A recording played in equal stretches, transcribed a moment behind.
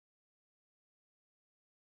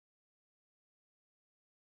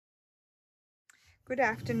Good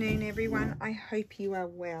afternoon, everyone. I hope you are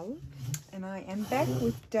well, and I am back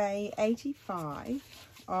with day 85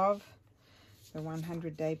 of the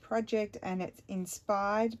 100-day project, and it's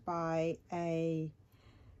inspired by a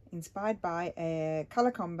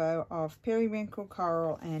color combo of periwinkle,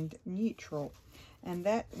 coral, and neutral, and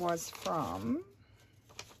that was from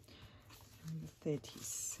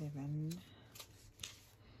 37.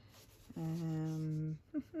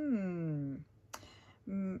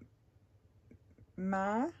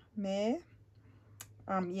 Mare.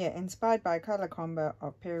 Yeah, inspired by a color combo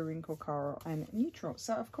of periwinkle, coral, and neutral.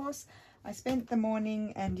 So of course I spent the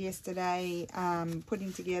morning and yesterday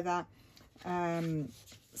putting together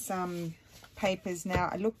some papers. Now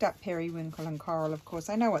I looked up periwinkle and coral. Of course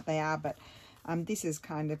I know what they are, but this is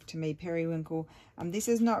kind of, to me, periwinkle. This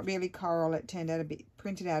is not really coral. It turned out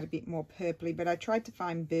printed out a bit more purpley, but I tried to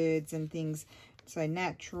find birds and things. So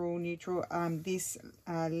natural, neutral. This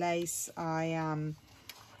lace, I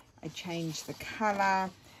changed the color.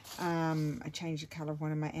 I changed the color of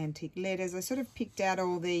one of my antique letters. I sort of picked out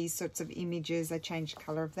all these sorts of images. I changed the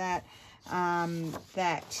color of that.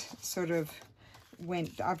 That sort of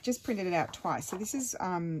went, I've just printed it out twice. So this is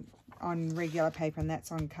on regular paper and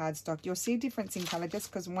that's on cardstock. You'll see a difference in color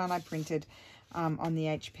just because one I printed on the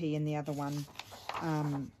HP and the other one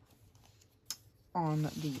on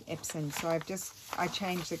the Epson. So I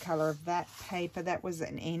changed the color of that paper. That was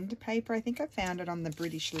an end paper. I think I found it on the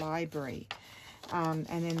British Library. And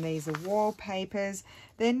then these are wallpapers.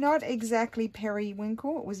 They're not exactly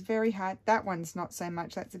periwinkle. It was very hard. That one's not so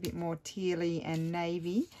much. That's a bit more tealy and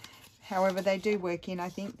navy. However, they do work in. I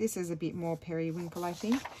think this is a bit more periwinkle, I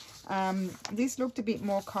think. This looked a bit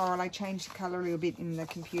more coral. I changed the color a little bit in the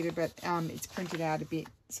computer, but it's printed out a bit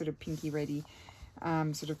sort of pinky reddy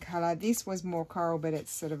sort of color. This was more coral, but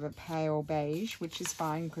it's sort of a pale beige, which is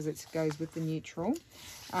fine because it goes with the neutral.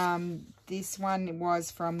 This one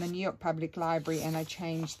was from the New York Public Library, and I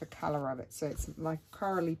changed the color of it, so it's like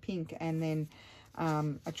corally pink. And then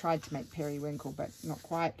I tried to make periwinkle, but not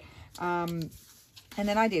quite. And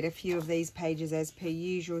then I did a few of these pages as per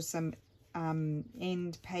usual, some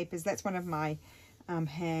end papers. That's one of my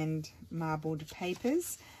hand marbled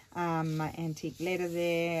papers. My antique letter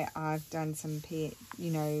there. I've done some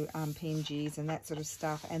PNGs and that sort of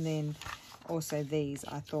stuff. And then also these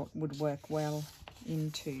I thought would work well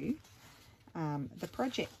into the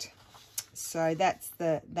project. So that's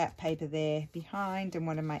that paper there behind, and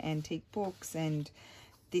one of my antique books, and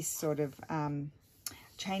this sort of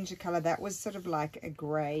change the color. That was sort of like a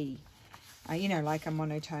gray, like a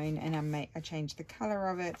monotone, and I changed the color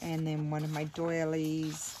of it. And then one of my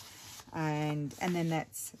doilies, and then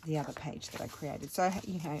that's the other page that I created. So I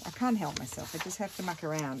can't help myself. I just have to muck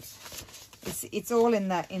around. It's all in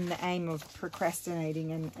the aim of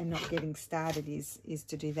procrastinating and not getting started is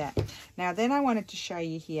to do that. Now then I wanted to show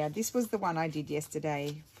you here. This was the one I did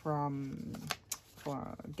yesterday for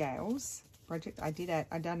Gail's project. I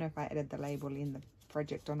don't know if I added the label in the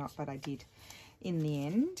project or not, but I did in the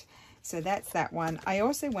end. So that's that one. I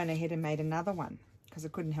also went ahead and made another one because I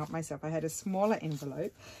couldn't help myself. I had a smaller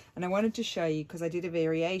envelope and I wanted to show you because I did a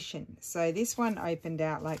variation. So this one opened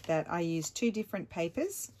out like that. I used two different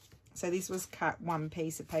papers. So this was cut one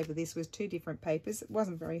piece of paper. This was two different papers. It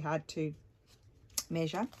wasn't very hard to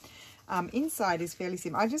measure. Inside is fairly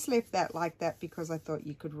simple. I just left that like that because I thought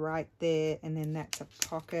you could write there, and then that's a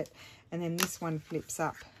pocket. And then this one flips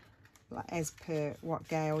up as per what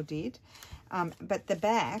Gail did. But the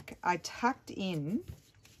back, I tucked in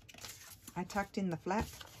the flap,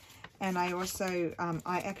 and I also,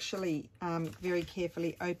 I actually very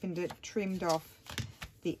carefully opened it, trimmed off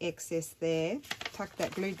the excess there,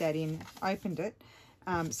 glued that in, opened it,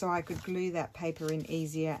 so I could glue that paper in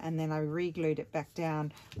easier, and then I re-glued it back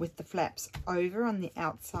down with the flaps over on the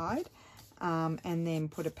outside, and then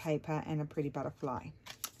put a paper and a pretty butterfly.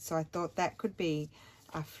 So I thought that could be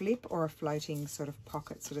a flip or a floating sort of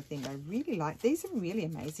pocket sort of thing. I really like these. Are really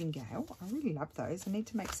amazing, Gail. I really love those. I need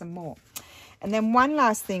to make some more. And then one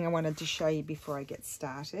last thing I wanted to show you before I get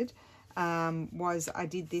started was I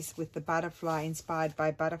did this with the butterfly, inspired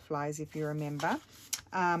by butterflies, if you remember.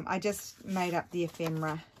 I just made up the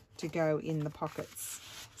ephemera to go in the pockets.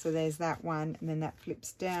 So there's that one, and then that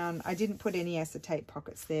flips down. I didn't put any acetate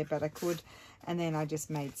pockets there, but I could. And then I just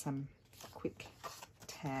made some quick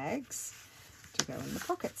tags to go in the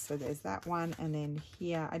pockets. So there's that one, and then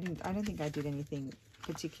here I don't think I did anything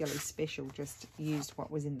particularly special, just used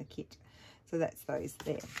what was in the kit. So that's those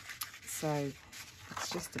there. So it's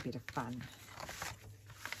just a bit of fun,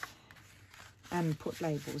 and put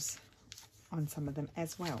labels on some of them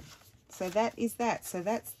as well. So that is that. So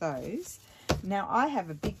that's those. Now I have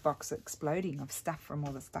a big box exploding of stuff from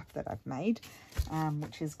all the stuff that I've made,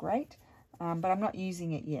 which is great, but I'm not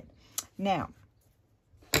using it yet. Now,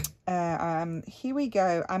 here we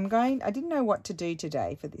go. I didn't know what to do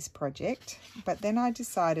today for this project, but then I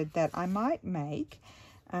decided that I might make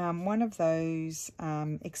one of those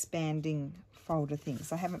expanding folder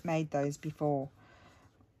things. I haven't made those before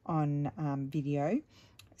on video.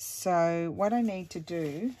 So what I need to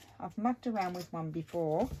do, I've mucked around with one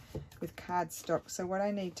before with cardstock. So what I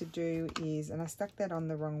need to do is, and I stuck that on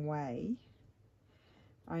the wrong way,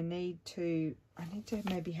 I need to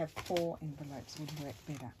maybe have 4 envelopes would work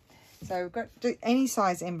better. So we've got any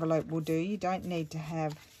size envelope will do. You don't need to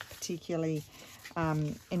have particularly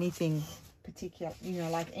anything particular, you know,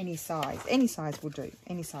 like any size. Any size will do.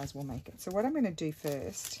 Any size will make it. So what I'm going to do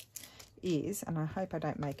first is, and I hope I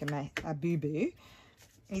don't make a boo-boo,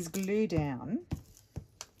 is glue down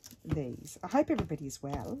these. I hope everybody's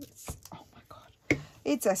well. Oh my God.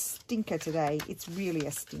 It's a stinker today. It's really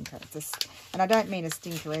a stinker. And I don't mean a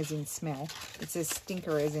stinker as in smell. It's a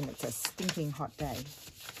stinker as in it's a stinking hot day.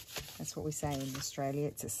 That's what we say in Australia.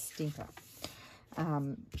 It's a stinker.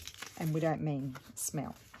 And we don't mean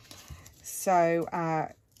smell. So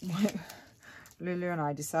Lulu and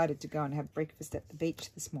I decided to go and have breakfast at the beach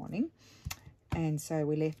this morning. And so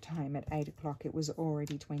we left home at 8 o'clock. It was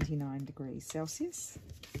already 29 degrees Celsius,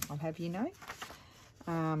 I'll have you know.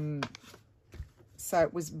 So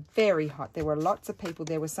it was very hot. There were lots of people.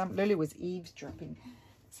 There was Lulu was eavesdropping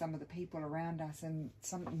some of the people around us, and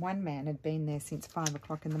one man had been there since 5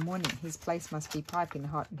 o'clock in the morning. His place must be piping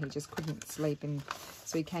hot, and he just couldn't sleep, and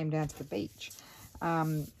so he came down to the beach.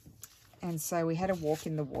 And so we had a walk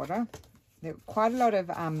in the water. There were quite a lot of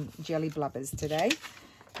jelly blubbers today.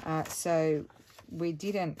 So we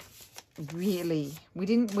didn't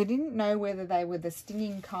know whether they were the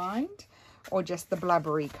stinging kind or just the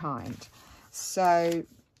blubbery kind. So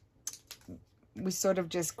we sort of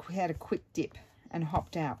just had a quick dip and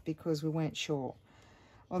hopped out because we weren't sure.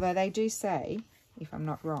 Although they do say, if I'm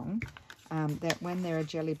not wrong, that when there are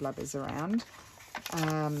jelly blubbers around,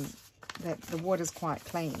 that the water's quite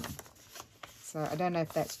clean. So I don't know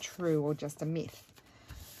if that's true or just a myth.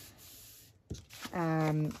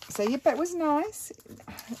 So yeah, but it was nice.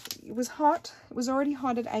 It was hot. It was already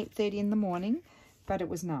hot at 8:30 in the morning, but it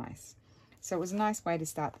was nice. So it was a nice way to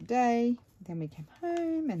start the day. Then we came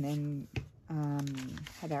home and then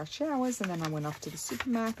had our showers, and then I went off to the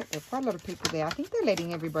supermarket. There were quite a lot of people there. I think they're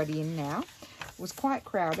letting everybody in now. It was quite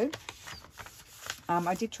crowded.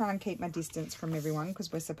 I did try and keep my distance from everyone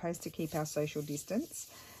because we're supposed to keep our social distance.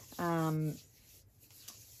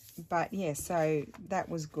 But yeah, so that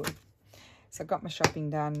was good. So I got my shopping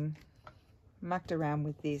done, mucked around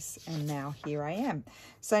with this, and now here I am.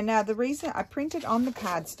 So now the reason I printed on the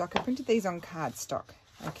cardstock, I printed these on cardstock.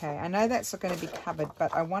 Okay, I know that's not going to be covered,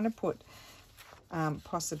 but I want to put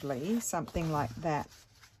possibly something like that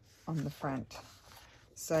on the front.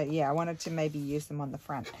 So yeah, I wanted to maybe use them on the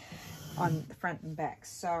front and back.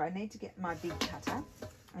 So I need to get my big cutter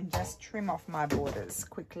and just trim off my borders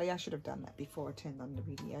quickly. I should have done that before I turned on the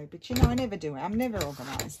video, but you know, I never do it. I'm never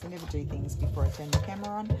organised. I never do things before I turn the camera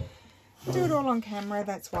on. I do it all on camera.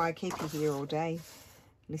 That's why I keep you here all day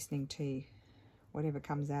listening to whatever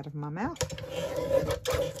comes out of my mouth.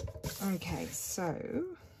 Okay, so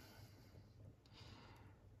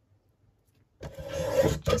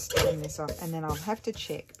just turn this off, and then I'll have to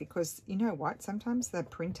check, because you know what, sometimes the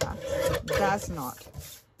printer does not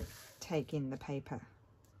take in the paper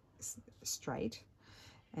straight,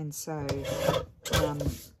 and so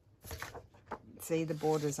see, the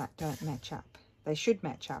borders don't match up. They should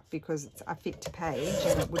match up because it's a fit to page,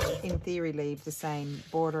 and it would in theory leave the same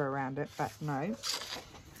border around it, but no,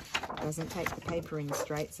 it doesn't take the paper in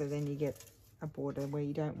straight, so then you get a border where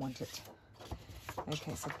you don't want it.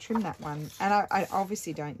 Okay, so I've trimmed that one, and I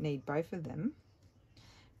obviously don't need both of them,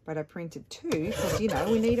 but I printed 2 because, you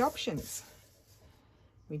know, we need options.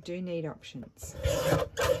 We do need options.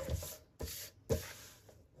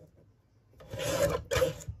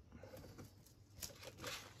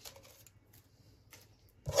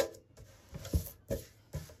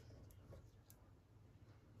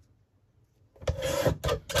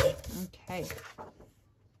 Okay.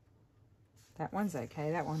 That one's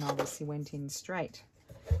okay. That one obviously went in straight.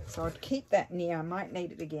 So I'd keep that near. I might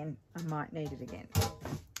need it again. I might need it again.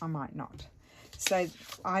 I might not. So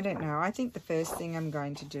I don't know. I think the first thing I'm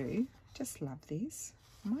going to do, just love this.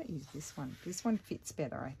 I might use this one. This one fits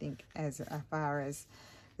better, I think, as far as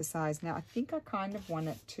the size. Now I think I kind of want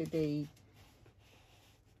it to be,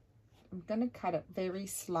 I'm going to cut it very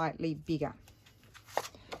slightly bigger.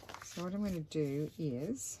 So what I'm going to do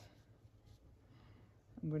is,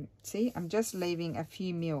 See, I'm just leaving a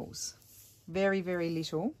few mils, very, very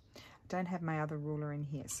little. I don't have my other ruler in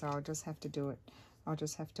here, so I'll just have to do it. I'll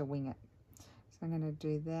just have to wing it. So I'm going to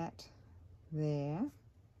do that there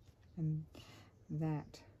and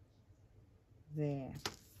that there.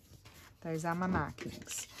 Those are my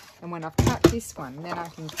markings. And when I've cut this one, then I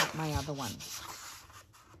can cut my other one.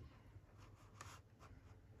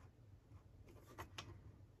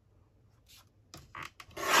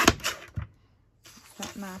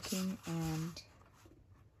 That marking and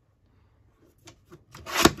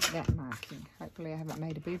that marking. Hopefully I haven't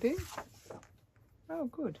made a boo-boo. Oh,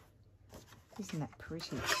 good. Isn't that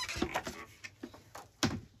pretty?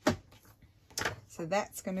 So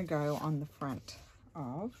that's going to go on the front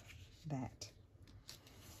of that.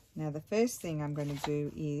 Now the first thing I'm going to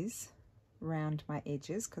do is round my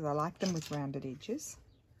edges, because I like them with rounded edges.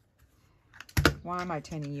 Why am I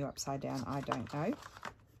turning you upside down? I don't know.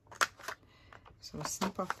 So we'll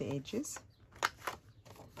snip off the edges.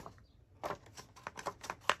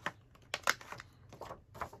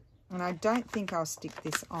 And I don't think I'll stick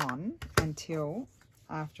this on until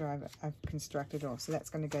after I've constructed it all. So that's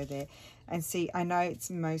going to go there. And see, I know it's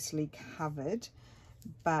mostly covered,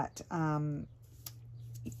 but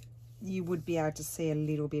you would be able to see a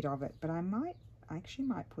little bit of it. But I actually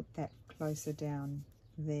might put that closer down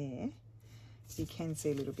there, so you can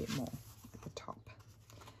see a little bit more at the top.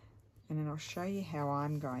 And then I'll show you how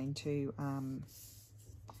I'm going to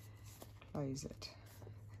close it.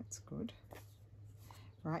 That's good.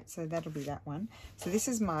 Right, so that'll be that one. So this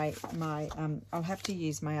is my I'll have to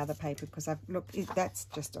use my other paper because that's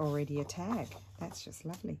just already a tag. That's just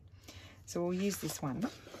lovely. So we'll use this one,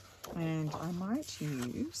 and I might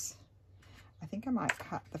use, I think I might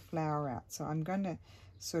cut the flower out. So I'm going to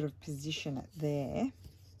sort of position it there.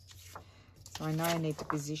 So I know I need to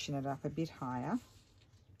position it up a bit higher.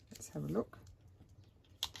 Let's have a look.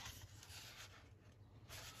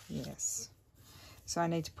 Yes. So I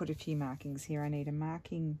need to put a few markings here. I need a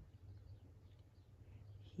marking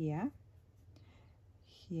here,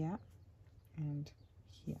 here, and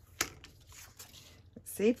here.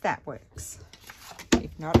 Let's see if that works.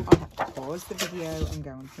 If not, I'll have to pause the video and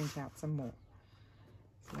go and print out some more.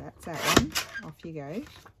 So that's that one. Off you go.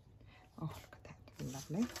 Oh, look at that.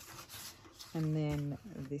 Lovely. And then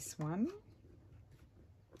this one.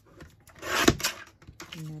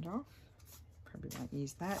 Turn that off. Probably won't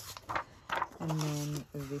use that. And then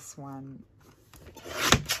this one.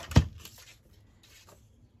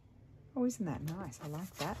 Oh, isn't that nice? I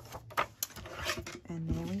like that. And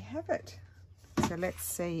there we have it. So let's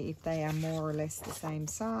see if they are more or less the same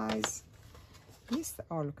size. Yes.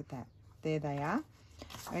 Oh, look at that. There they are.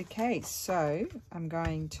 Okay, so I'm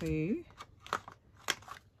going to...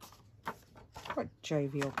 What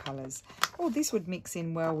jovial colours. Oh, this would mix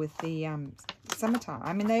in well with the summertime.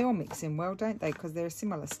 I mean, they all mix in well, don't they? Because they're a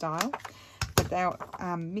similar style. But they'll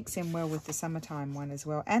mix in well with the summertime one as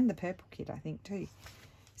well. And the purple kit, I think, too.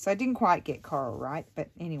 So I didn't quite get coral right. But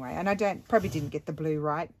anyway, and I probably didn't get the blue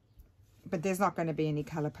right. But there's not going to be any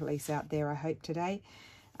colour police out there, I hope, today.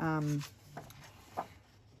 Oh,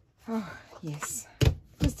 yes.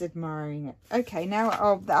 Just admiring it. Okay,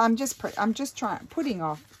 now I'm just putting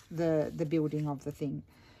off the building of the thing.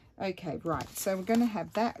 Okay, right. So we're going to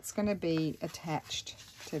have that. It's going to be attached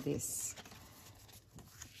to this.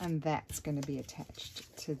 And that's going to be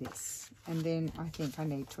attached to this. And then I think I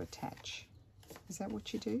need to attach. Is that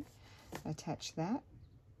what you do? Attach that.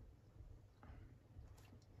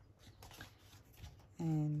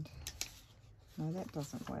 And no, that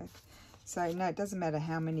doesn't work. So no, it doesn't matter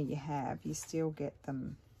how many you have, you still get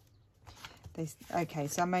them. Okay,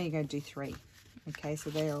 so I'm only going to do 3. Okay, so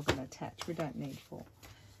they're all going to attach. We don't need 4.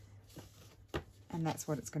 And that's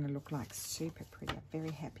what it's going to look like. Super pretty. I'm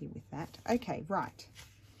very happy with that. Okay, right.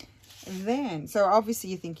 Then, so obviously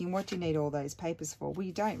you're thinking, what do you need all those papers for? Well,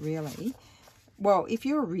 you don't really. Well, if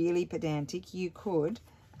you're really pedantic, you could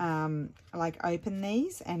like open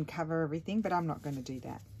these and cover everything, but I'm not going to do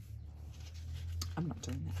that. I'm not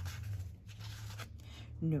doing that.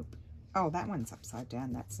 Nope. Oh, that one's upside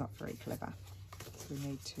down. That's not very clever. So we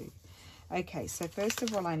need 2. Okay, so first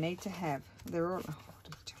of all, I need to have, they're all, oh, what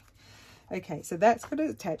am I doing? Okay, so that's got to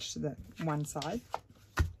attach to the one side.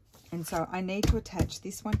 And so I need to attach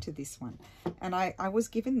this one to this one. And I was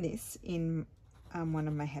given this in one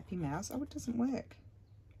of my Happy Mouse. Oh, it doesn't work.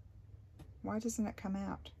 Why doesn't it come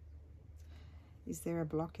out? Is there a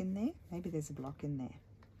block in there? Maybe there's a block in there.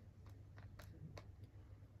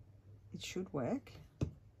 It should work.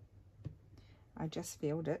 I just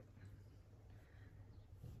filled it.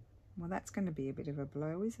 Well, that's going to be a bit of a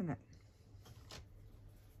blow, isn't it?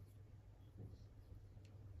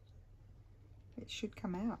 It should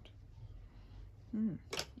come out.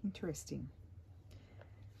 Interesting.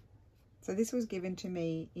 So this was given to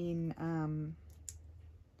me in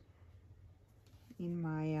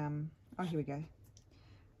my oh, here we go.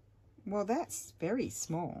 Well, that's very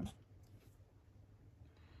small.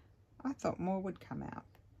 I thought more would come out.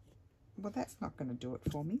 Well, that's not going to do it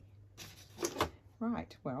for me.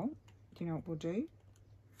 Right, well, do you know what we'll do?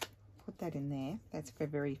 Put that in there. That's for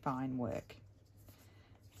very fine work.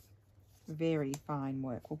 Very fine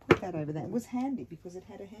work. We'll put that over there. It was handy because it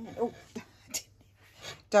had a hand. Oh,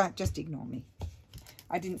 don't, just ignore me.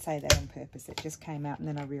 I didn't say that on purpose. It just came out and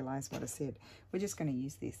then I realised what I said. We're just going to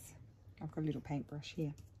use this. I've got a little paintbrush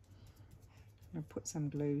here. I'm going to put some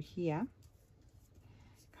glue here,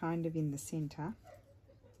 kind of in the centre.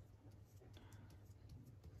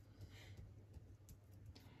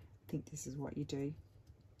 I think this is what you do.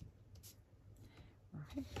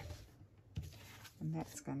 Right. And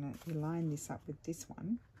that's going to, you line this up with this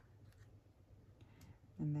one.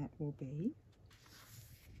 And that will be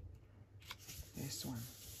the first one.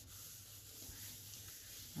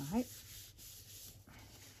 Right.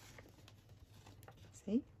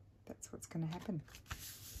 See? That's what's going to happen.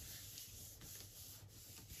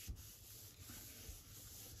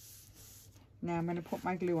 Now I'm going to put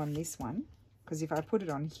my glue on this one, because if I put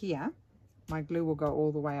it on here, my glue will go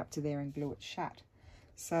all the way up to there and glue it shut.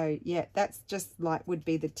 So yeah, that's just like would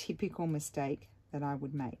be the typical mistake that I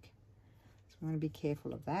would make. So I'm going to be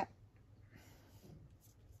careful of that.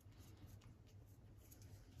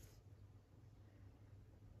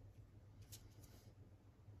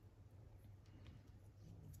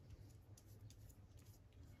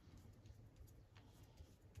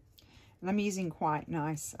 And I'm using quite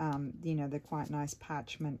nice, you know, the quite nice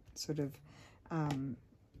parchment sort of,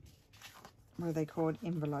 what are they called?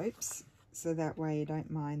 Envelopes. So that way you don't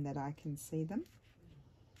mind that I can see them.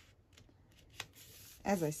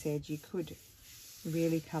 As I said, you could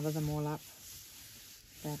really cover them all up,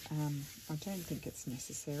 but I don't think it's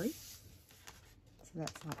necessary. So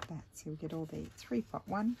that's like that. So we get all the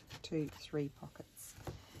 1, 2, 3 pockets.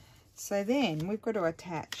 So then we've got to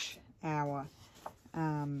attach our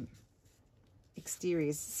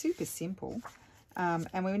exteriors. Super simple,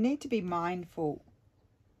 and we need to be mindful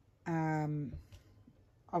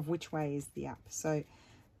of which way is the up. So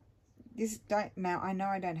this now I know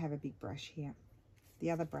I don't have a big brush here. The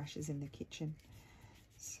other brush is in the kitchen,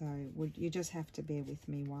 so you just have to bear with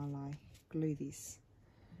me while I glue this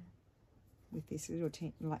with this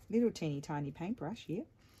little teeny tiny paintbrush here.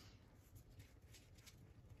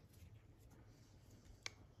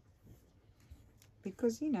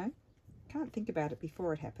 Because, you know, can't think about it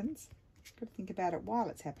before it happens. Got to think about it while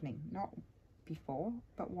it's happening, not before,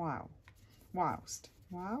 but whilst.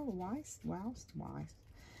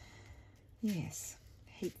 Yes.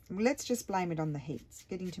 Heat. Let's just blame it on the heat. It's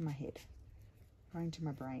getting to my head, going to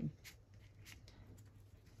my brain.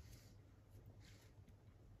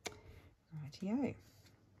 Rightio.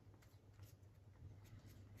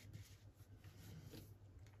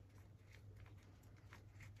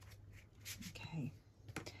 Okay.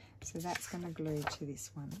 So that's going to glue to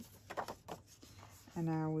this one. And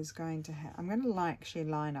I was going to have, I'm going to actually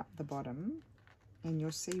line up the bottom, and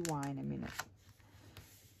you'll see why in a minute.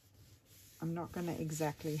 I'm not going to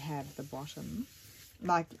exactly have the bottom.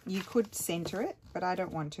 Like, you could center it, but I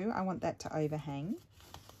don't want to. I want that to overhang,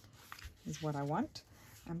 is what I want.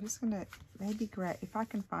 I'm just going to maybe grab, if I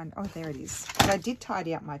can find, oh, there it is. I did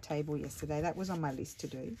tidy up my table yesterday. That was on my list to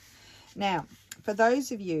do. Now, for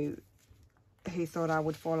those of you who thought I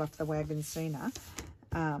would fall off the wagon sooner,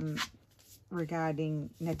 regarding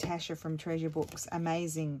Natasha from Treasure Book's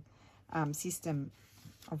amazing system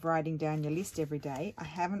of writing down your list every day, I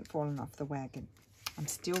haven't fallen off the wagon. I'm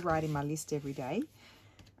still writing my list every day.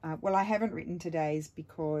 Well, I haven't written today's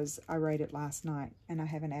because I wrote it last night and I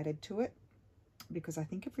haven't added to it because I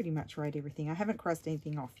think I pretty much wrote everything. I haven't crossed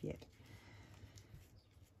anything off yet.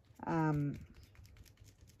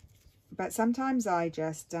 But sometimes I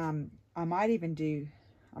just, I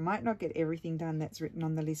might not get everything done that's written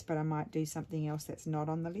on the list, but I might do something else that's not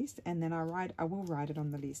on the list, and then I will write it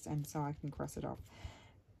on the list, and so I can cross it off.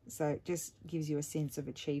 So it just gives you a sense of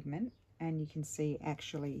achievement, and you can see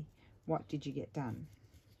actually what did you get done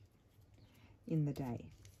in the day,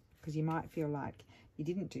 because you might feel like you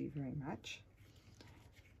didn't do very much,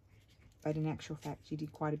 but in actual fact you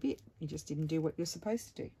did quite a bit. You just didn't do what you're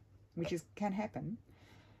supposed to do, which can happen.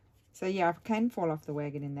 So yeah, I can fall off the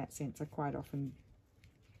wagon in that sense. I quite often,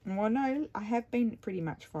 well, no, I have been pretty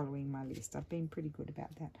much following my list. I've been pretty good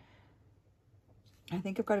about that. I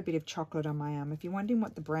think I've got a bit of chocolate on my arm. If you're wondering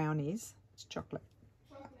what the brown is, it's chocolate.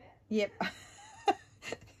 Chocolate? Yep.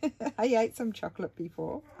 I ate some chocolate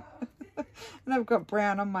before. And I've got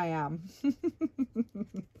brown on my arm.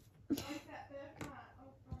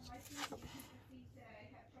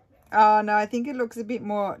 Oh no, I think it looks a bit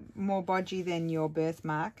more bodgy than your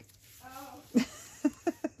birthmark. Oh.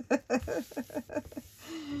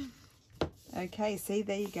 Okay, see,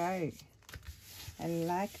 there you go. I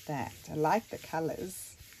like that. I like the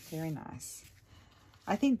colours. Very nice.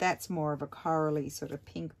 I think that's more of a corally sort of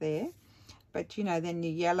pink there. But, you know, then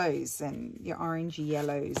your yellows and your orangey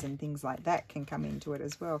yellows and things like that can come into it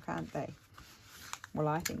as well, can't they? Well,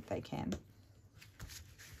 I think they can.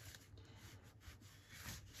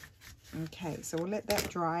 Okay, so we'll let that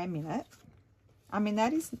dry a minute. I mean,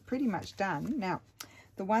 that is pretty much done. Now,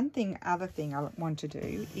 the other thing I want to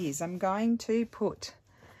do is I'm going to put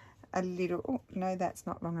a little... Oh, no, that's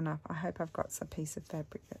not long enough. I hope I've got a piece of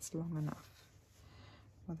fabric that's long enough.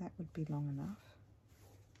 Well, that would be long enough.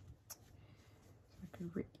 I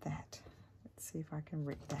could rip that. Let's see if I can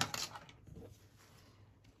rip that.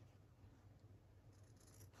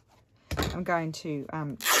 I'm going to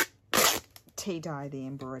tea dye the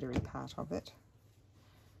embroidery part of it.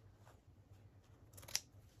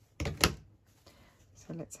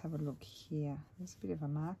 So let's have a look here. There's a bit of a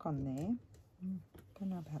mark on there. Don't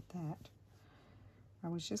know about that. I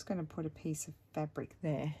was just going to put a piece of fabric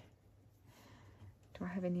there. Do I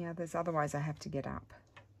have any others? Otherwise I have to get up.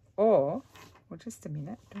 Or, well, just a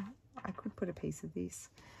minute. I could put a piece of this.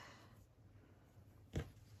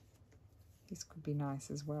 This could be nice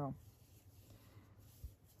as well.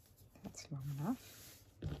 That's long enough.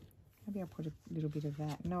 Maybe I'll put a little bit of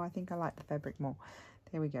that. No, I think I like the fabric more.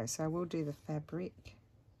 There we go. So I will do the fabric.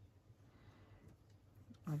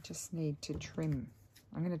 I just need to trim.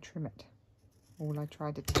 I'm going to trim it. Or I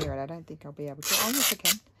tried to tear it. I don't think I'll be able to. Oh, yes, I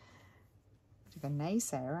can. Bit of a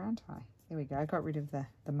naysayer, aren't I? There we go. I got rid of the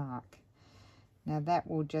mark. Now that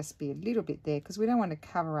will just be a little bit there because we don't want to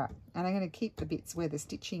cover up. And I'm going to keep the bits where the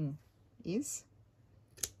stitching is.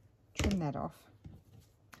 Trim that off.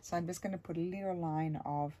 So I'm just going to put a little line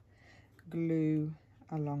of glue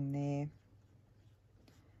along there.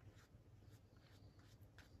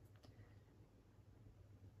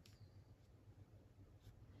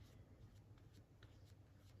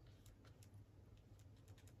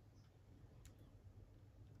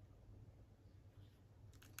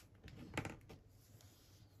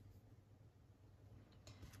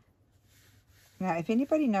 Now, if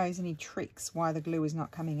anybody knows any tricks why the glue is not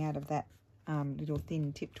coming out of that little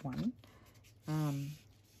thin tipped one,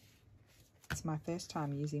 it's my first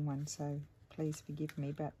time using one, so please forgive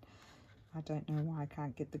me, but I don't know why I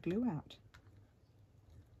can't get the glue out.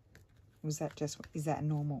 Was that just, is that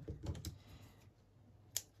normal?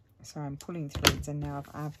 So I'm pulling threads and now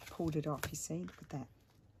I've pulled it off, you see, look at that.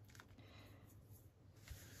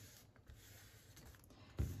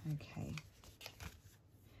 Okay.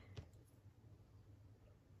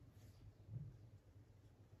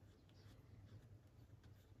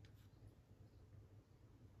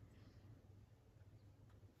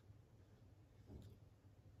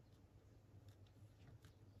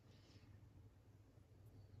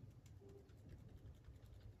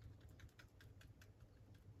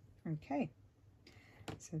 Okay,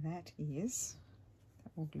 so that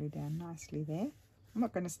will glue down nicely there. I'm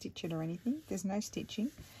not going to stitch it or anything. There's no stitching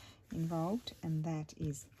involved, and that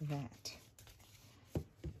is that.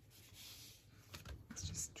 Let's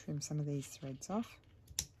just trim some of these threads off.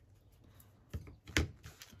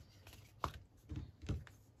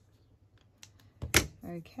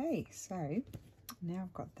 Okay, so now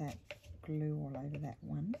I've got that glue all over that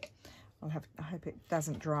one. I hope it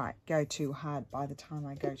doesn't go too hard by the time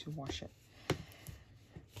I go to wash it.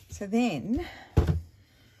 So then,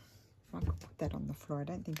 I could put that on the floor. I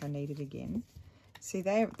don't think I need it again. See,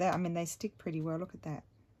 I mean, they stick pretty well. Look at that.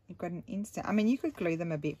 You've got an instant. I mean, you could glue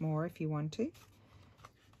them a bit more if you want to,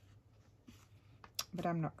 but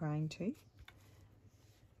I'm not going to.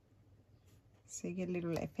 So you get a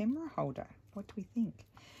little ephemera holder. What do we think?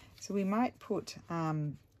 So we might put,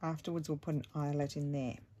 afterwards we'll put an eyelet in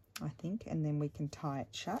there, I think, and then we can tie it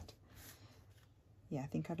shut. Yeah, I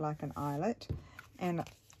think I'd like an eyelet. And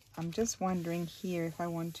I'm just wondering here if I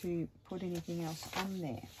want to put anything else on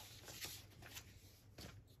there.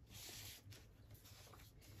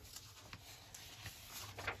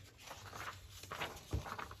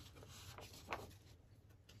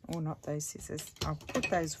 Oh, not those scissors. I'll put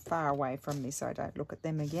those far away from me so I don't look at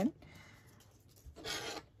them again.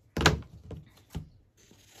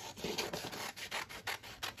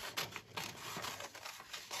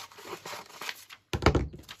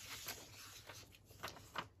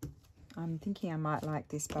 I'm thinking I might like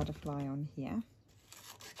this butterfly on here.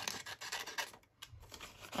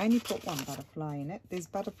 I only put one butterfly in it. There's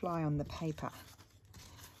butterfly on the paper.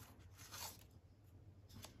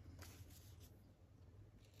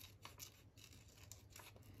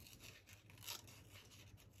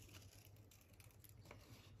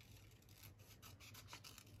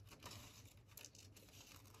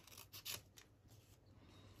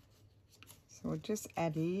 So we'll just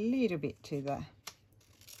add a little bit to the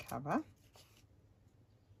cover.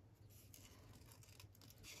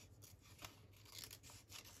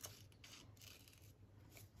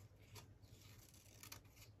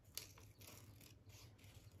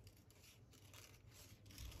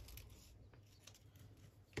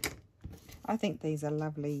 I think these are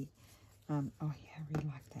lovely. Oh yeah, I really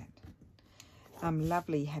like that.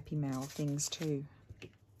 Lovely Happy Mail things too.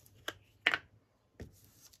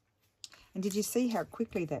 And did you see how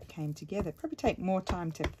quickly that came together? Probably take more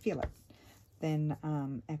time to fill it than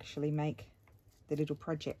actually make the little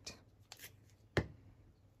project. Put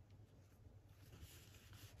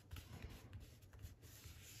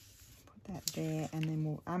that there, and then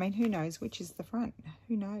we'll, I mean, who knows which is the front?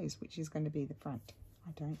 Who knows which is going to be the front?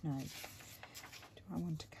 I don't know. Do I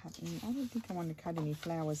want to cut any? I don't think I want to cut any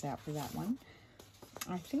flowers out for that one.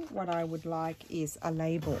 I think what I would like is a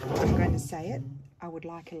label. I'm going to say it. I would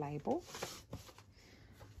like a label.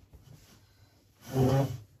 Could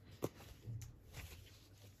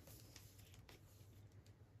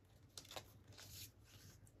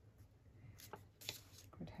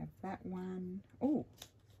have that one. Oh,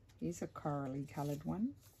 here's a corally coloured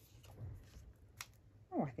one.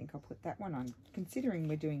 Oh, I think I'll put that one on. Considering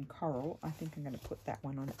we're doing coral, I think I'm going to put that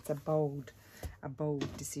one on. It's a bold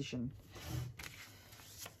decision.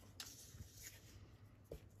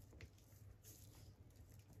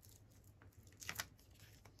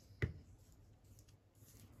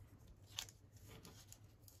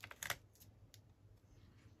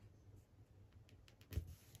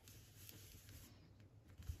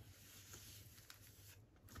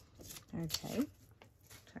 Okay,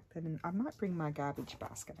 chuck that in. I might bring my garbage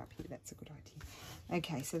basket up here. That's a good idea.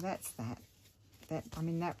 Okay, so that's that. I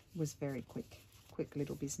mean, that was very quick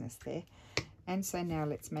little business there. And so now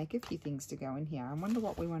let's make a few things to go in here. I wonder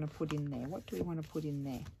what we want to put in there. What do we want to put in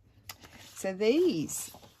there? So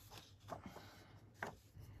these,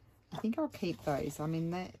 I think I'll keep those. I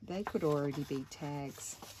mean, they could already be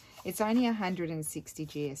tags. It's only 160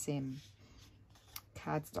 GSM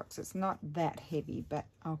cardstock, so it's not that heavy, but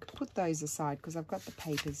I'll put those aside because I've got the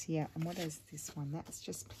papers here. And what is this one? That's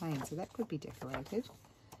just plain, so that could be decorated.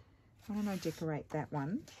 Why don't I decorate that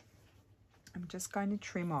one? I'm just going to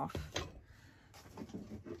trim off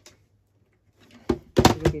a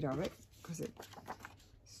little bit of it because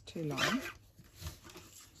it's too long.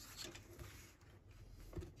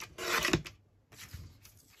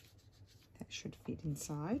 That should fit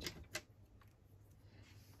inside.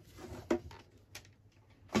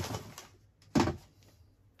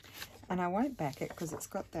 And I won't back it because it's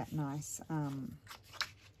got that nice, so I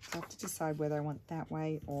have to decide whether I want that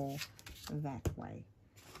way or that way.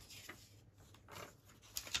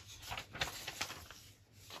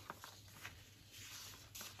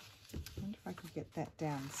 I wonder if I could get that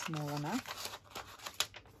down small enough.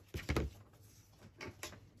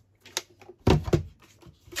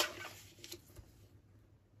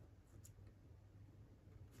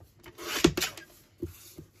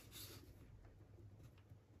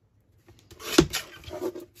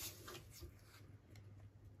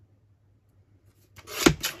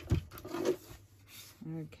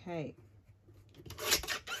 Okay.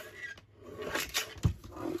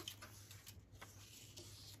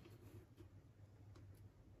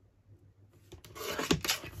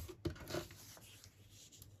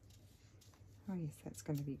 Oh yes, that's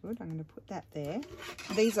going to be good. I'm going to put that there.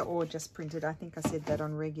 These are all just printed. I think I said that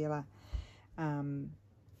on regular cardstock.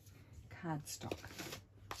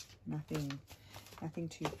 Nothing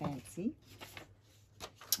too fancy.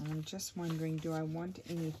 I'm just wondering, do I want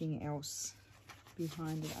anything else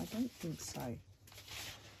behind it? I don't think so.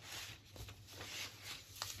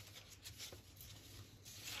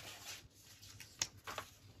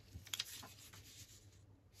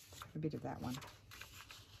 A bit of that one.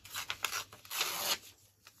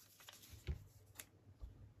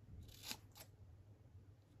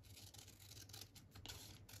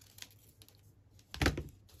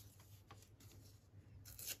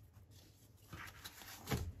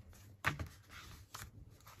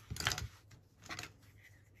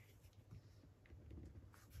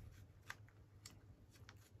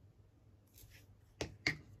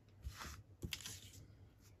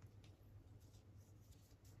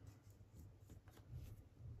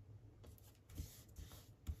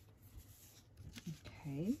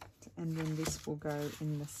 and then this will go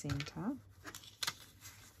in the center.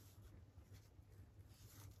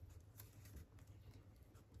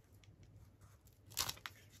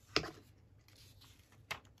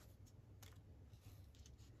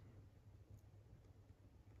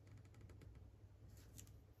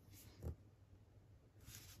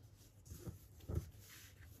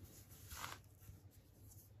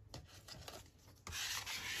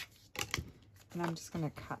 And I'm just going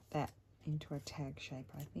to cut that into a tag shape,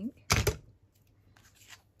 I think.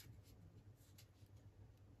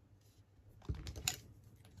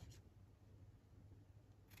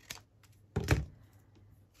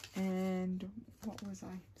 And what was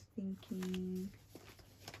I thinking?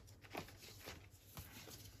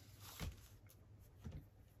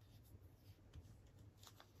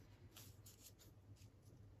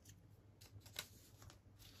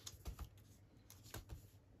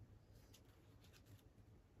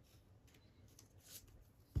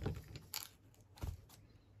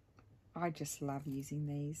 I just love using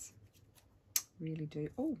these, really do.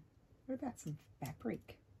 Oh, what about some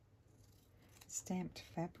fabric? Stamped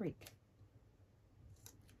fabric.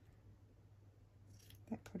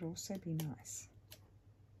 That could also be nice.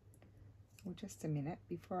 Well, just a minute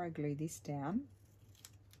before I glue this down.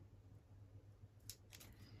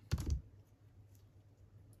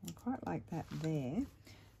 I quite like that there.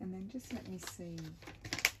 And then just let me see.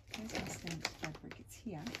 Where's my stamped fabric? It's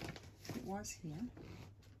here. It was here.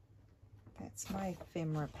 That's my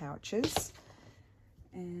ephemera pouches.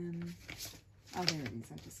 Oh, there it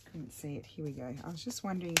is. I just couldn't see it. Here we go. I was just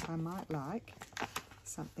wondering if I might like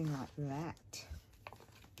something like that.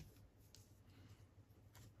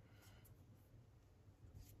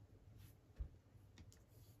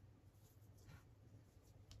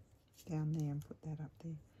 Down there and put that up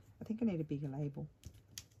there. I think I need a bigger label.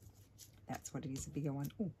 That's what it is, a bigger one.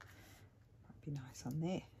 Oh, might be nice on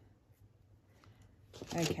there.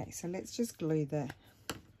 Okay, so let's just glue the...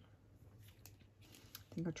 I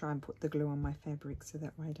think I'll try and put the glue on my fabric so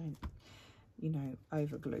that way I don't, you know,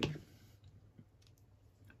 over glue. Put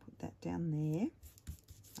that down there.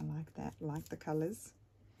 I like that, like the colours.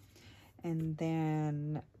 And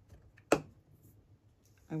then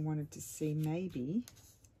I wanted to see maybe,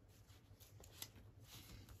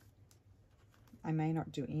 I may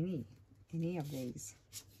not do any of these.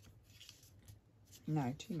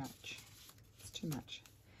 No, too much. It's too much.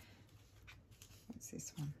 What's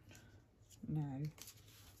this one? No.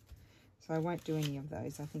 So I won't do any of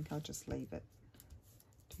those. I think I'll just leave it.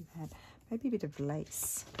 Do that. Maybe a bit of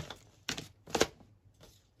lace.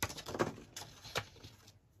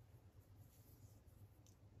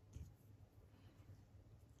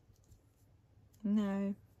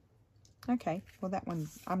 No. Okay. Well, that one,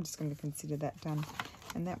 I'm just going to consider that done.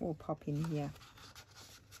 And that will pop in here.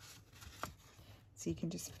 So you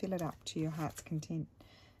can just fill it up to your heart's content.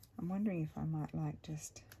 I'm wondering if I might like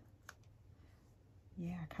just...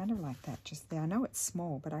 Yeah, I kind of like that just there. I know it's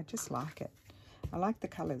small, but I just like it. I like the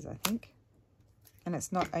colours, I think. And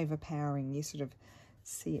it's not overpowering. You sort of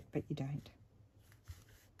see it, but you don't.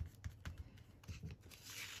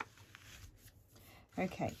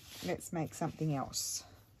 Okay, let's make something else.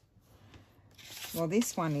 Well,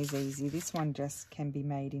 this one is easy. This one just can be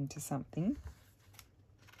made into something.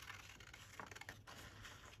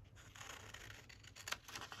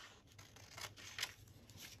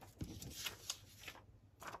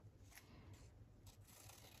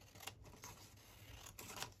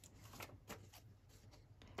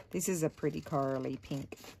 This is a pretty corally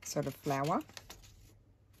pink sort of flower.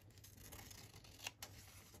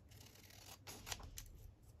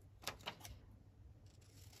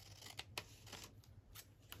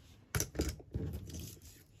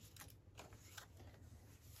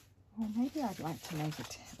 Well, maybe I'd like to make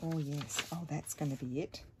it, oh yes, oh that's going to be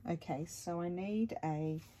it. Okay, so I need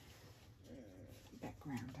a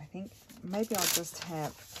background, I think. Maybe I'll just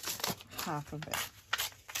have half of it.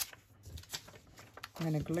 I'm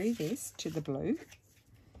going to glue this to the blue.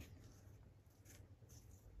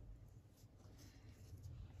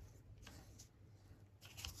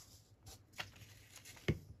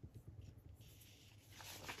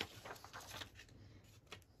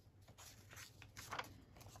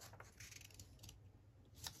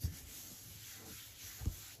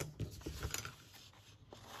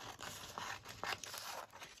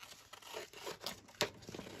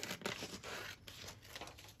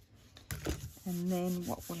 And then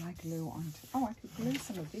what will I glue onto? Oh, I could glue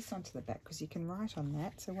some of this onto the back because you can write on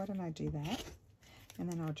that. So why don't I do that? And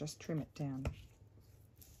then I'll just trim it down.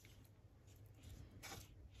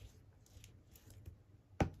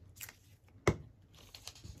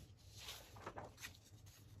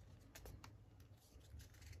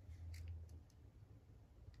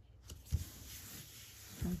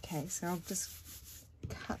 Okay, so I'll just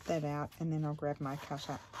cut that out and then I'll grab my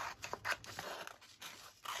cutter.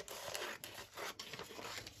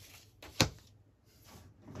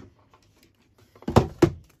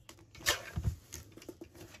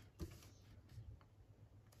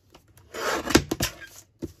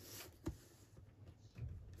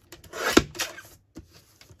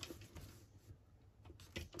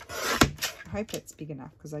 I hope it's big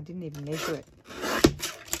enough because I didn't even measure it.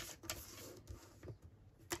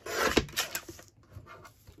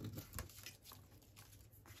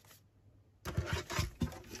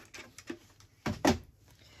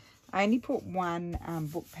 I only put one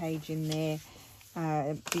book page in there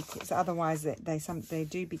because otherwise they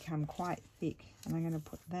do become quite thick, and I'm going to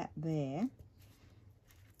put that there.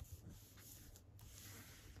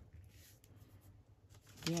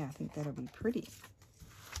 Yeah, I think that'll be pretty.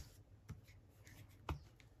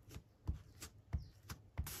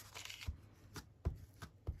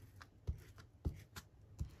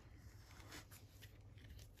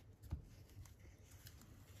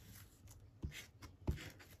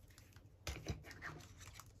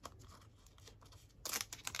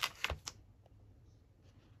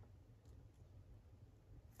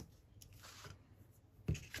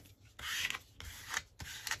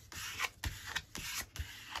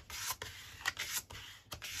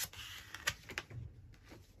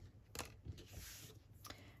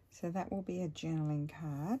 So that will be a journaling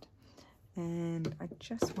card. And I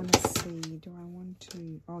just want to see, do I want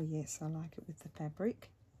to, oh yes, I like it with the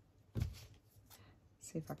fabric.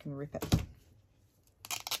 See if I can rip it.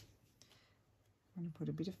 I'm going to put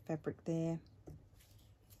a bit of fabric there.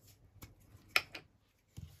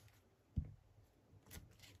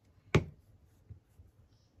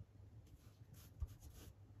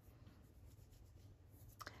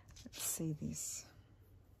 Let's see this.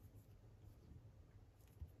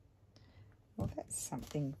 Well, that's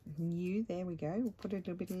something new. There we go. We'll put a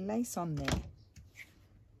little bit of lace on there.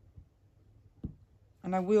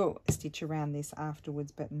 And I will stitch around this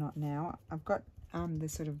afterwards, but not now. I've got the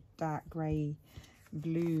sort of dark grey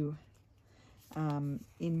blue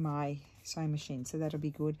in my sewing machine, so that'll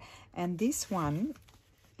be good. And this one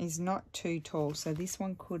is not too tall, so this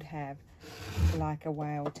one could have like a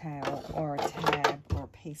whale tail or a tab or a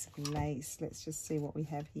piece of lace. Let's just see what we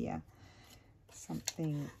have here.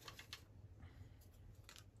 Something...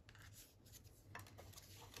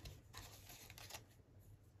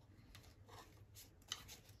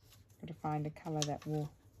 got to find a colour that will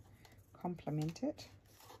complement it.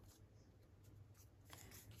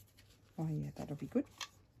 Oh yeah, that'll be good.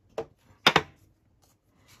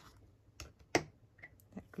 That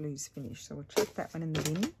glue's finished, so we'll chuck that one in the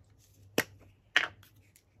bin.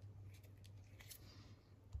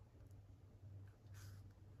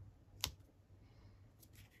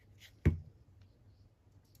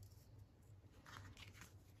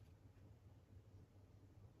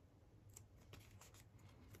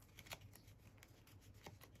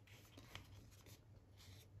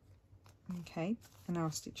 Okay, and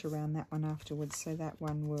I'll stitch around that one afterwards, so that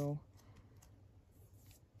one will...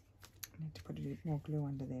 I need to put a bit more glue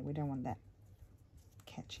under there. We don't want that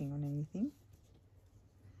catching on anything.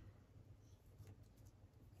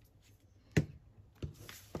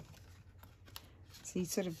 So you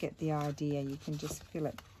sort of get the idea. You can just fill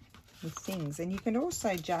it with things, and you can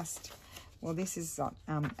also just... Well, this is on...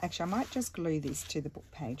 actually, I might just glue this to the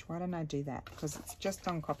book page. Why don't I do that? Because it's just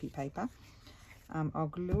on copy paper. I'll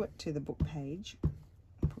glue it to the book page,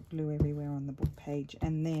 put glue everywhere on the book page,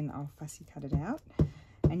 and then I'll fussy cut it out,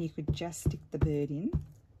 and you could just stick the bird in.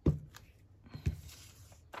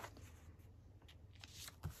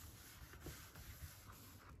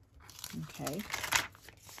 Okay.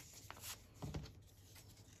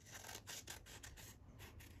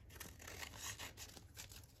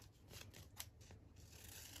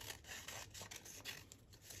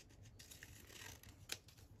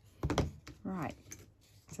 Right.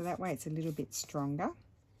 So that way it's a little bit stronger.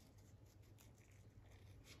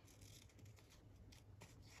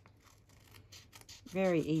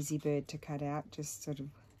 Very easy bird to cut out, just sort of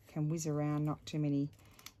can whiz around, not too many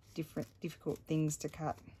difficult things to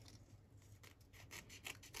cut.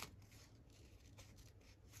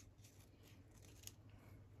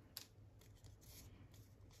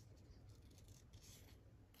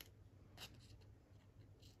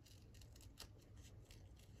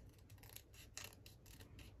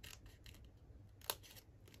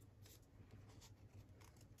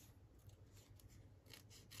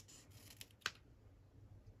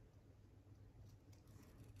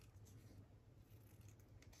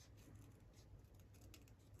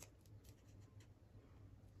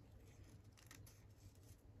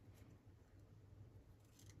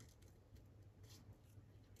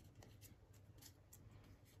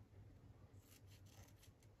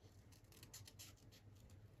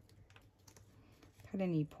 cut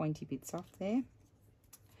any pointy bits off there.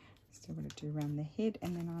 Still got to do around the head,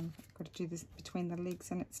 and then I've got to do this between the legs,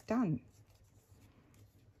 and it's done.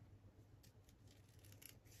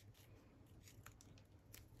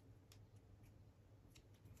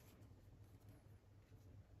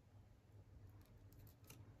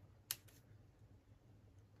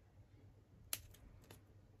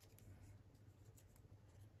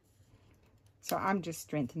 So I'm just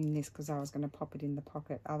strengthening this because I was going to pop it in the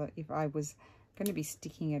pocket. If I was going to be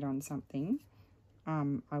sticking it on something,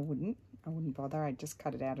 I wouldn't bother. I'd just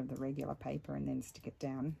cut it out of the regular paper and then stick it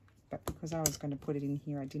down. But because I was going to put it in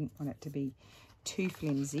here, I didn't want it to be too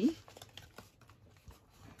flimsy.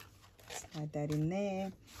 Slide that in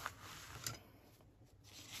there.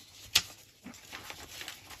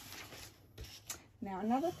 Now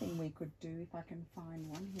another thing we could do, if I can find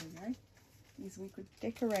one, here we go, is we could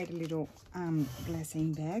decorate a little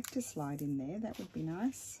glassine bag to slide in there. That would be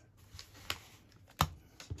nice.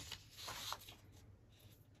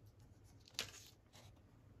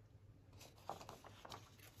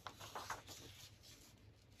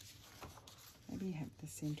 Maybe have the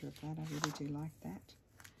centre of that. I really do like that.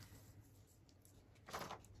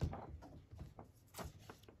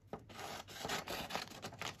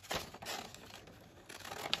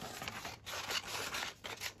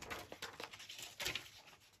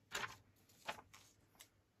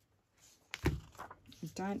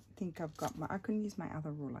 I don't think I've got I can use my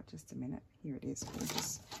other ruler. Just a minute. Here it is.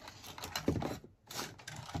 Gorgeous.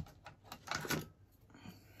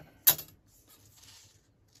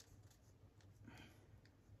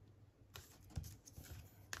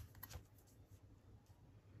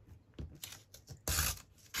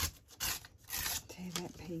 Tear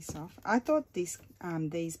that piece off. I thought these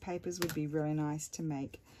papers would be really nice to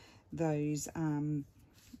make those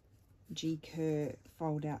G-Cur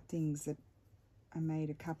fold out things that I made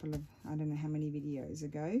a couple of, I don't know how many videos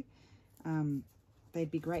ago.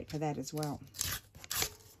 They'd be great for that as well.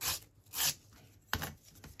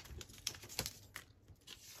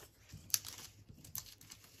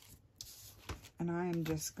 And I am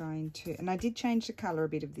just going to, and I did change the colour a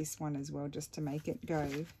bit of this one as well, just to make it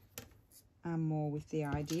go more with the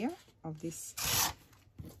idea of this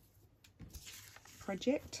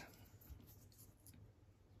project.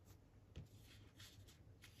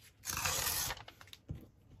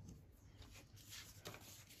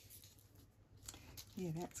 Yeah,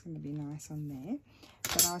 that's going to be nice on there.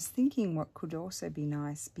 But I was thinking what could also be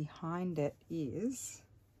nice behind it is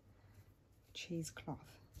cheesecloth.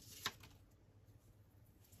 So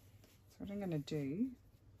what I'm going to do,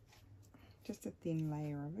 just a thin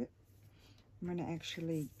layer of it, I'm going to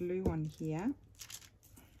actually glue on here.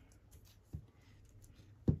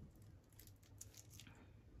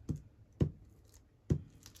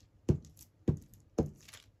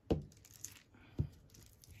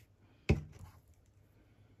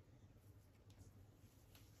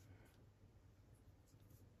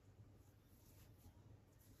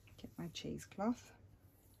 My cheesecloth.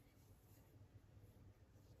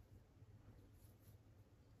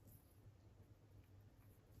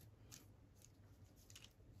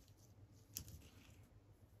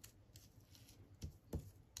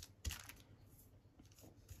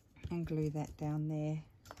 And glue that down there.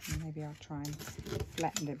 And maybe I'll try and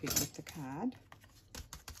flatten it a bit with the card.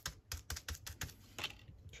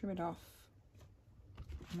 Trim it off.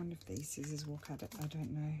 I wonder if these scissors will cut it. I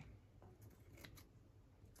don't know.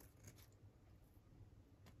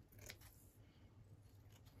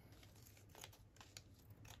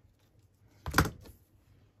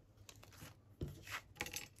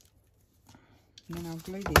 And then I'll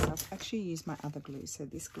glue this. I'll actually use my other glue, so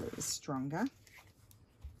this glue is stronger.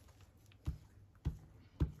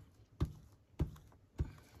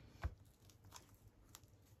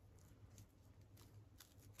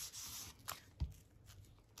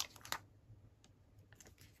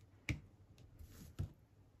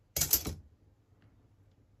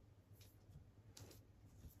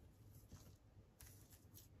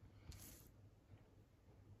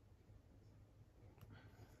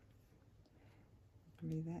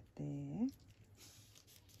 Glue that there.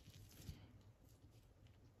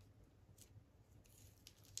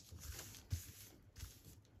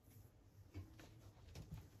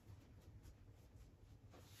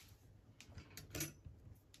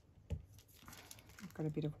 I've got a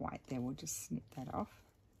bit of white there, we'll just snip that off.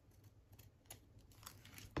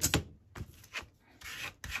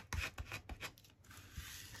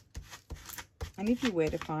 And if you were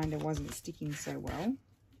to find it wasn't sticking so well,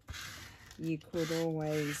 you could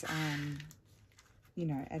always, you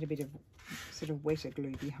know, add a bit of sort of wetter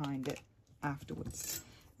glue behind it afterwards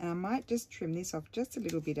And I might just trim this off just a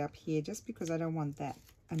little bit up here, just because I don't want that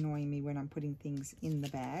annoying me when I'm putting things in the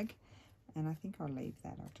bag. And I think I'll leave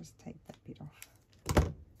that. I'll just take that bit off.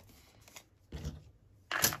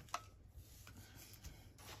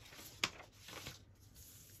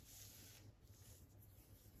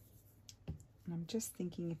 And I'm just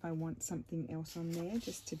thinking if I want something else on there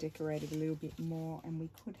just to decorate it a little bit more, and we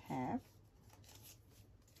could have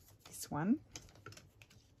this one,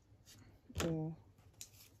 or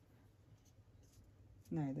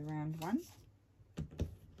no, the round one.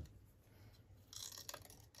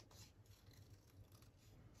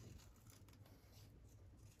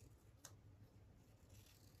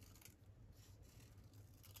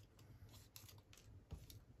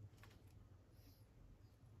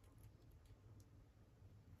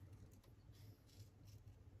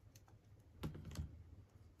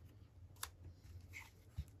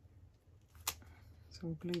 So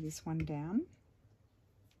we'll glue this one down.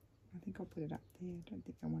 I think I'll put it up there. I don't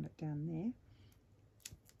think I want it down there.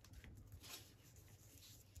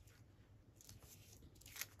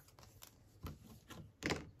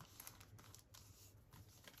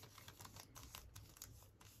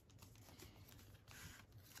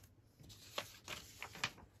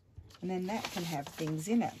 And then that can have things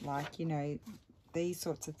in it, like, you know, these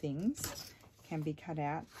sorts of things can be cut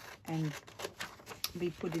out and be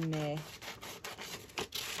put in there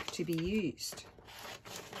to be used.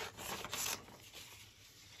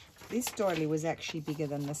 This doily was actually bigger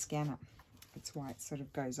than the scanner. That's why it sort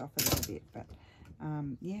of goes off a little bit. But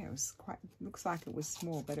yeah, it was quite, looks like it was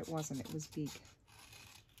small, but it wasn't. It was big.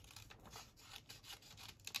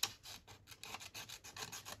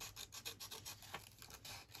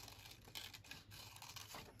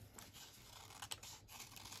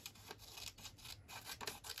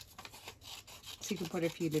 So you could put a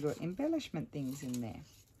few little embellishment things in there.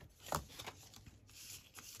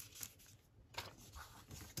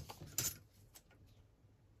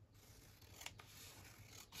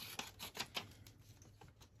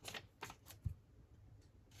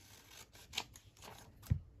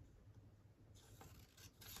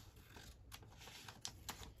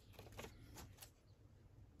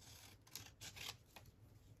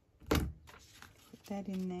 That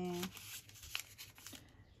in there.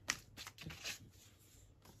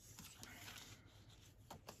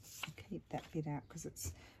 I'll keep that bit out because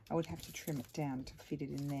it's, I would have to trim it down to fit it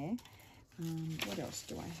in there. What else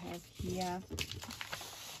do I have here?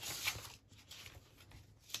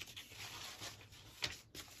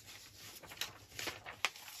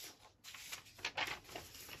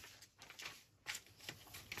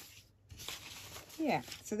 Yeah,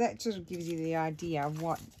 so that sort of gives you the idea of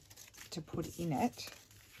what to put in it.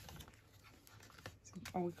 So,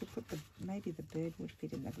 oh, we could put the, maybe the bird would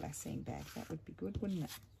fit in the glassine bag. That would be good, wouldn't it?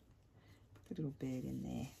 Put the little bird in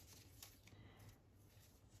there.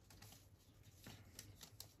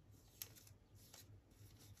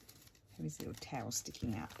 Have his little tail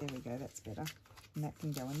sticking out. There we go, that's better. And that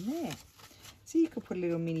can go in there. So you could put a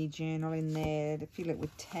little mini journal in there to fill it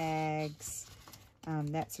with tags,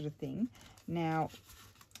 that sort of thing. Now,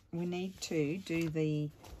 we need to do the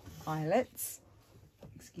eyelets.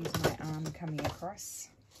 Excuse my arm coming across.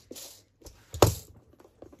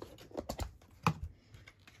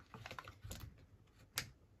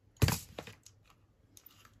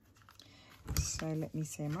 So let me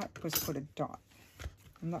see, I might just put a dot.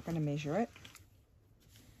 I'm not going to measure it.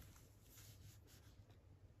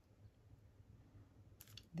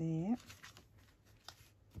 There.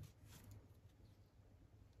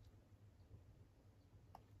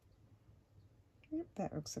 Yep,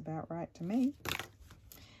 that looks about right to me.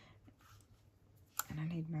 And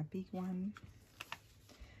I need my big one.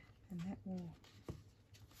 And that will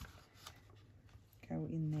go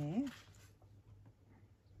in there.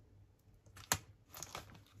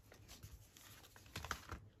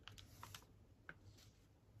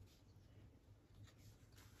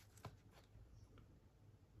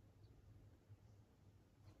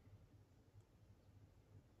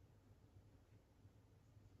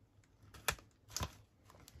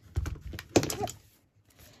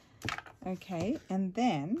 Okay, and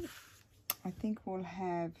then I think we'll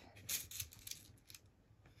have,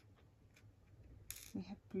 we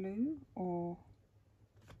have blue, or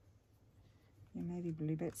yeah, maybe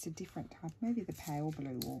blue, but it's a different type. Maybe the pale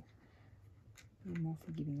blue will be more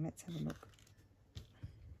forgiving. Let's have a look.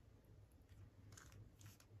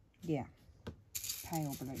 Yeah,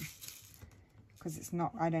 pale blue, because it's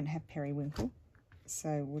not, I don't have periwinkle,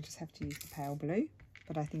 so we'll just have to use the pale blue,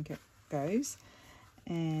 but I think it goes.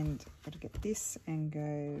 And got to get this and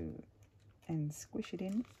go and squish it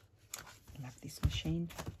in. I love this machine.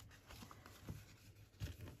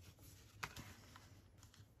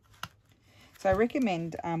 So I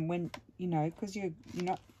recommend when, you know, because you're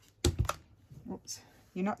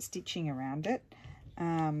not stitching around it,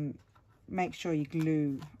 make sure you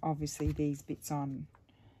glue, obviously, these bits on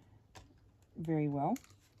very well.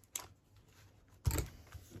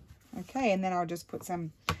 Okay, and then I'll just put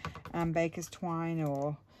some baker's twine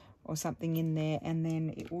or something in there, and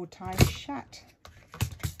then it will tie shut.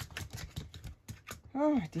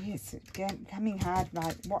 Oh dear, it's becoming hard,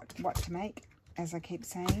 like what to make. As I keep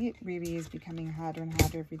saying, it really is becoming harder and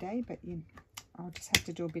harder every day, but I'll just have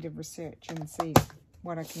to do a bit of research and see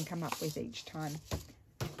what I can come up with each time.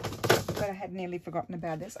 But I had nearly forgotten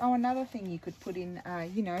about this. Oh, another thing you could put in,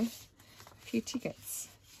 you know, a few tickets,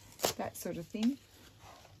 that sort of thing.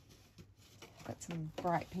 Got some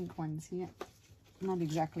bright pink ones here. Not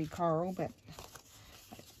exactly coral, but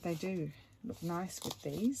they do look nice with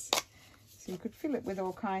these. So you could fill it with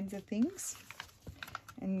all kinds of things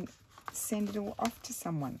and send it all off to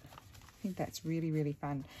someone. I think that's really, really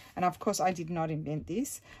fun. And of course, I did not invent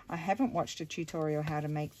this. I haven't watched a tutorial how to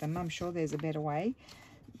make them. I'm sure there's a better way.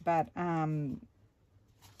 But isn't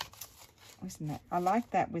that? I like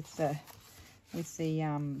that with the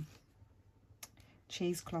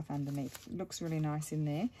cheesecloth underneath. It looks really nice in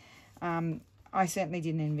there. I certainly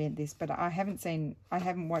didn't invent this, but I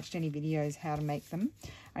haven't watched any videos how to make them.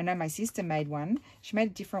 I know my sister made one. She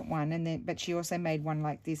made a different one, but she also made one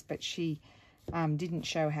like this, but she didn't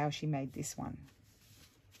show how she made this one.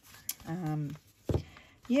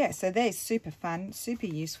 Yeah, so they're super fun, super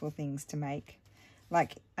useful things to make.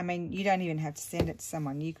 Like, I mean, you don't even have to send it to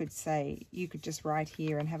someone. You could just write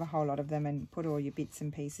here and have a whole lot of them and put all your bits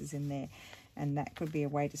and pieces in there. And that could be a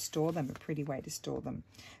way to store them, a pretty way to store them.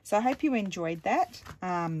 So I hope you enjoyed that.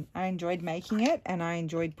 I enjoyed making it, and I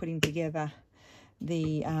enjoyed putting together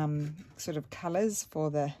the sort of colours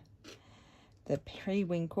for the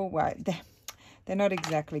periwinkle. Well, they're not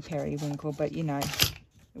exactly periwinkle, but, you know,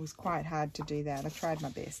 it was quite hard to do that. I tried my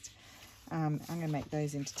best. I'm going to make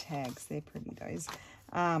those into tags. They're pretty, those.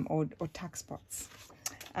 Or tuck spots.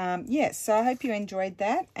 Yes, so I hope you enjoyed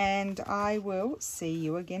that, and I will see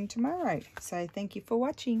you again tomorrow. So thank you for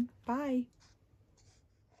watching. Bye.